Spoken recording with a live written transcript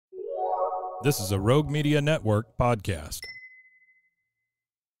This is a Rogue Media Network podcast.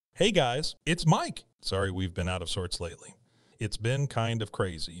 Hey guys, it's Mike. Sorry we've been out of sorts lately. It's been kind of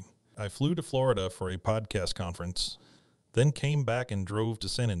crazy. I flew to Florida for a podcast conference, then came back and drove to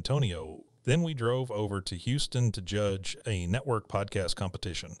San Antonio. Then we drove over to Houston to judge a network podcast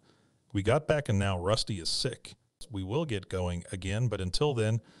competition. We got back and now Rusty is sick. We will get going again, but until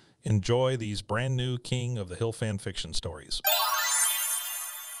then, enjoy these brand new King of the Hill fan fiction stories.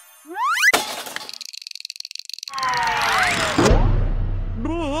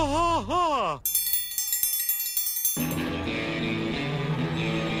 Bwaaa!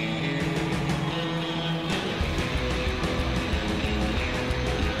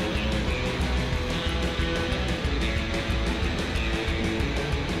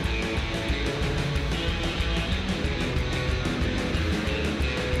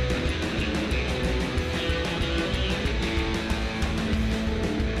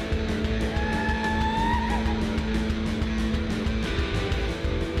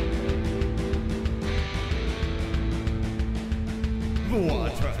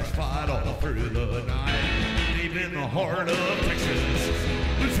 Bwaaa trash fight all through the night, deep in the heart of Texas.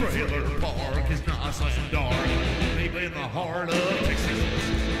 The trailer park is nice and dark, deep in the heart of Texas.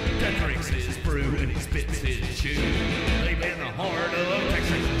 Dad drinks his brew and he spits his chew, deep in the heart of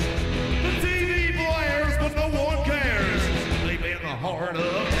Texas. The TV blares but no one cares, deep in the heart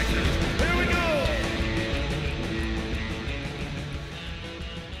of Texas. Here we go!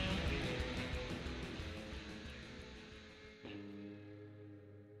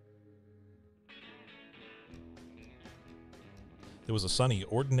 It was a sunny,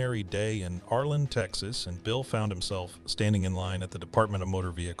 ordinary day in Arlen, Texas, and Bill found himself standing in line at the Department of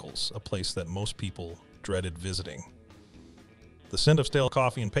Motor Vehicles, a place that most people dreaded visiting. The scent of stale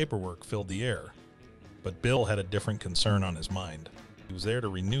coffee and paperwork filled the air, but Bill had a different concern on his mind. He was there to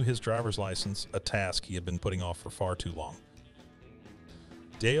renew his driver's license, a task he had been putting off for far too long.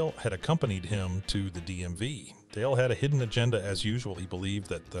 Dale had accompanied him to the DMV. Dale had a hidden agenda as usual. He believed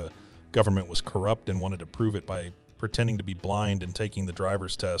that the government was corrupt and wanted to prove it by pretending to be blind and taking the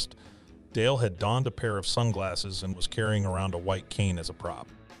driver's test. Dale had donned a pair of sunglasses and was carrying around a white cane as a prop.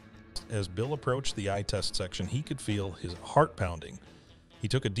 As Bill approached the eye test section, he could feel his heart pounding. He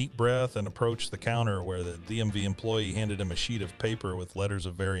took a deep breath and approached the counter where the DMV employee handed him a sheet of paper with letters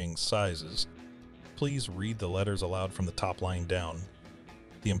of varying sizes. "Please read the letters aloud from the top line down,"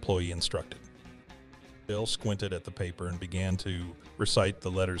 the employee instructed. Bill squinted at the paper and began to recite the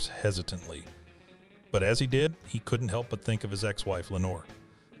letters hesitantly. But as he did, he couldn't help but think of his ex-wife, Lenore.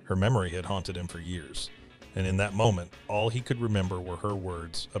 Her memory had haunted him for years, and in that moment, all he could remember were her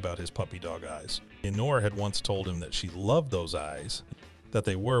words about his puppy dog eyes. Lenore had once told him that she loved those eyes, that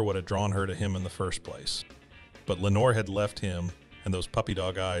they were what had drawn her to him in the first place. But Lenore had left him, and those puppy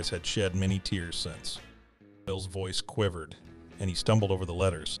dog eyes had shed many tears since. Bill's voice quivered, and he stumbled over the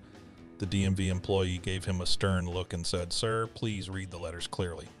letters. The DMV employee gave him a stern look and said, "Sir, please read the letters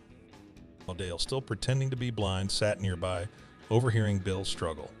clearly." Dale, still pretending to be blind, sat nearby, overhearing Bill's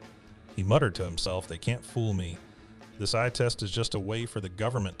struggle. He muttered to himself, "They can't fool me. This eye test is just a way for the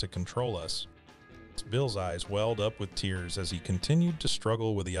government to control us." Bill's eyes welled up with tears as he continued to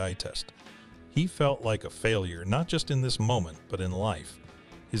struggle with the eye test. He felt like a failure, not just in this moment, but in life.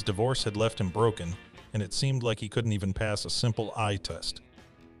 His divorce had left him broken, and it seemed like he couldn't even pass a simple eye test.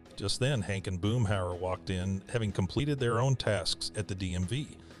 Just then, Hank and Bwaaa walked in, having completed their own tasks at the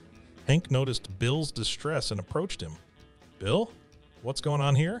DMV. Hank noticed Bill's distress and approached him. "Bill, what's going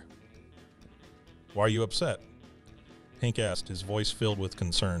on here? Why are you upset?" Hank asked, his voice filled with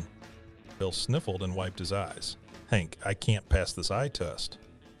concern. Bill sniffled and wiped his eyes. "Hank, I can't pass this eye test.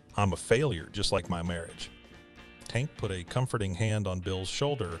 I'm a failure, just like my marriage." Hank put a comforting hand on Bill's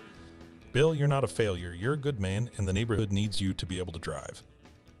shoulder. "Bill, you're not a failure. You're a good man, and the neighborhood needs you to be able to drive.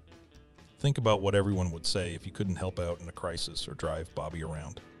 Think about what everyone would say if you couldn't help out in a crisis or drive Bobby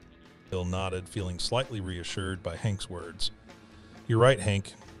around." Bill nodded, feeling slightly reassured by Hank's words. "You're right,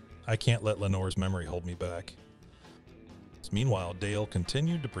 Hank. I can't let Lenore's memory hold me back." Meanwhile, Dale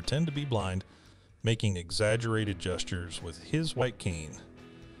continued to pretend to be blind, making exaggerated gestures with his white cane.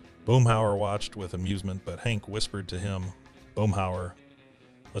 Bwaaa watched with amusement, but Hank whispered to him, "Bwaaa,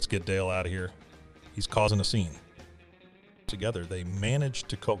 let's get Dale out of here. He's causing a scene." Together, they managed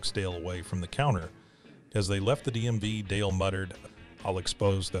to coax Dale away from the counter. As they left the DMV, Dale muttered, "I'll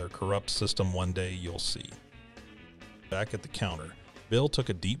expose their corrupt system one day, you'll see." Back at the counter, Bill took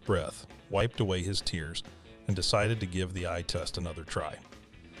a deep breath, wiped away his tears, and decided to give the eye test another try.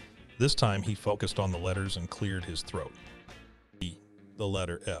 This time he focused on the letters and cleared his throat. E, the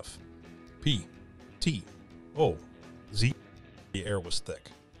letter F, P, T, O, Z. The air was thick.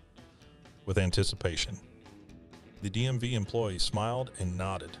 with anticipation. The DMV employee smiled and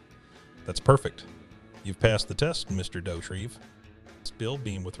nodded. "That's perfect. You've passed the test, Mr. Dauterive." Bill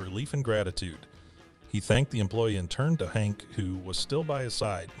beamed with relief and gratitude. He thanked the employee and turned to Hank, who was still by his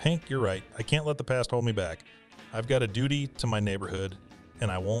side. "Hank, you're right. I can't let the past hold me back. I've got a duty to my neighborhood,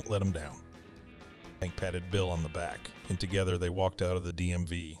 and I won't let him down." Hank patted Bill on the back, and together they walked out of the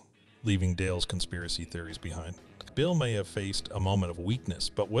DMV, leaving Dale's conspiracy theories behind. Bill may have faced a moment of weakness,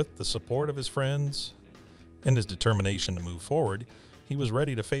 but with the support of his friends and his determination to move forward, he was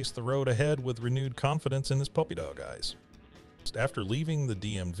ready to face the road ahead with renewed confidence in his puppy dog eyes. After leaving the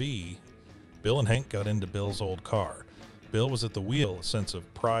DMV, Bill and Hank got into Bill's old car. Bill was at the wheel, a sense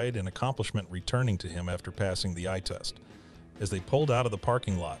of pride and accomplishment returning to him after passing the eye test. As they pulled out of the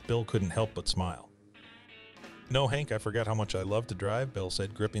parking lot, Bill couldn't help but smile. "No, Hank, I forgot how much I love to drive," Bill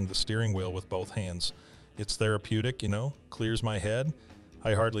said, gripping the steering wheel with both hands. "It's therapeutic, clears my head.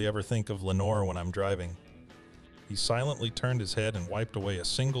 I hardly ever think of Lenore when I'm driving." He silently turned his head and wiped away a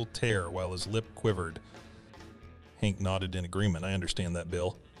single tear while his lip quivered. Hank nodded in agreement. "I understand that,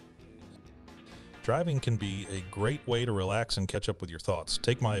 Bill. Driving can be a great way to relax and catch up with your thoughts.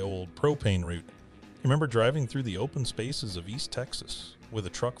 Take my old propane route. Remember driving through the open spaces of East Texas with a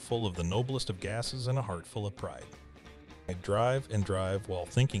truck full of the noblest of gases and a heart full of pride. I'd drive and drive while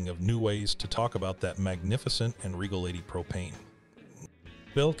thinking of new ways to talk about that magnificent and regal lady propane."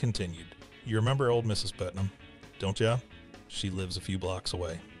 Bill continued, "You remember old Mrs. Putnam, don't ya? She lives a few blocks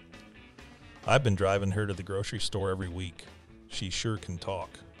away. I've been driving her to the grocery store every week. She sure can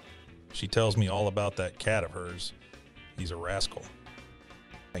talk. She tells me all about that cat of hers. He's a rascal."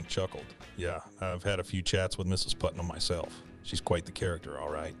 Hank chuckled. "Yeah, I've had a few chats with Mrs. Putnam myself. She's quite the character, all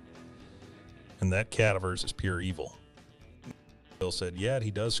right. And that cat of hers is pure evil." Bill said, "Yeah,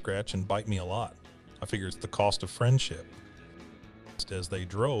 he does scratch and bite me a lot. I figure it's the cost of friendship." As they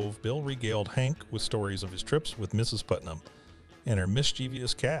drove, Bill regaled Hank with stories of his trips with Mrs. Putnam and her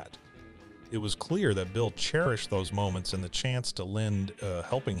mischievous cat. It was clear that Bill cherished those moments and the chance to lend a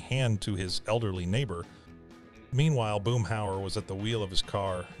helping hand to his elderly neighbor. Meanwhile, Boomhauer was at the wheel of his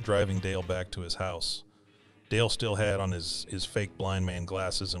car, driving Dale back to his house. Dale still had on his fake blind man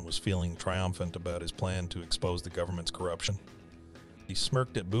glasses and was feeling triumphant about his plan to expose the government's corruption. He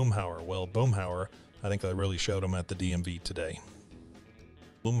smirked at Boomhauer. "Well, Boomhauer, I think I really showed him at the DMV today."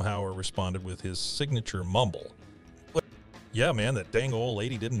 Boomhauer responded with his signature mumble. "Yeah, man, that dang old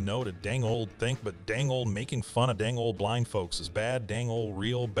lady didn't know to dang old think, but dang old making fun of dang old blind folks is bad, dang old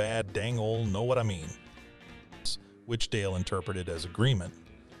real bad, dang old know what I mean." Which Dale interpreted as agreement.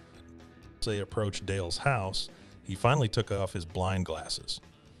 As they approached Dale's house, he finally took off his blind glasses.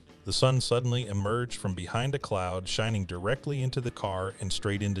 The sun suddenly emerged from behind a cloud, shining directly into the car and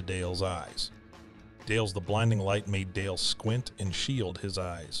straight into Dale's eyes. The blinding light made Dale squint and shield his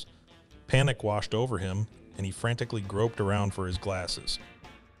eyes. Panic washed over him, and he frantically groped around for his glasses.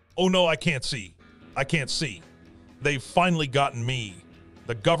 "Oh no, I can't see. I can't see. They've finally gotten me.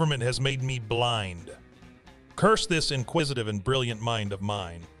 The government has made me blind. Curse this inquisitive and brilliant mind of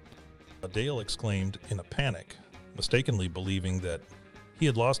mine." Dale exclaimed in a panic, mistakenly believing that he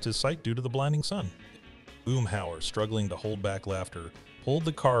had lost his sight due to the blinding sun. Boomhauer, struggling to hold back laughter, pulled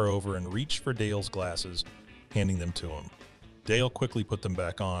the car over and reached for Dale's glasses, handing them to him. Dale quickly put them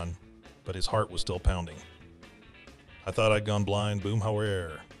back on, but his heart was still pounding. "I thought I'd gone blind,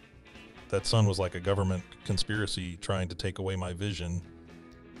 Boomhauer. That sun was like a government conspiracy trying to take away my vision.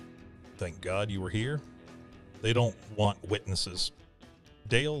 Thank God you were here. They don't want witnesses."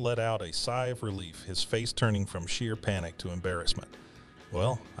 Dale let out a sigh of relief, his face turning from sheer panic to embarrassment.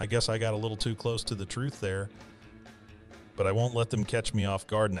 "Well, I guess I got a little too close to the truth there, but I won't let them catch me off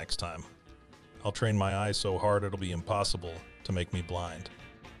guard next time. I'll train my eyes so hard it'll be impossible to make me blind."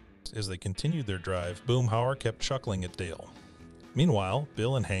 As they continued their drive, Boomhauer kept chuckling at Dale. Meanwhile,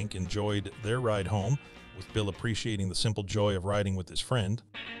 Bill and Hank enjoyed their ride home, with Bill appreciating the simple joy of riding with his friend.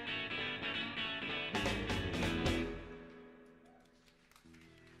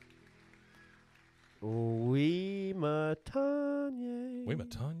 We Matanye. We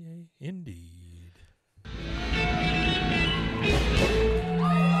Matanye, indeed.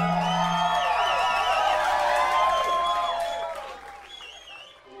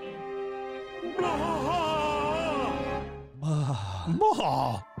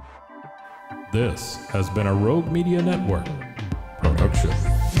 Bwaaa. This has been a Rogue Media Network production.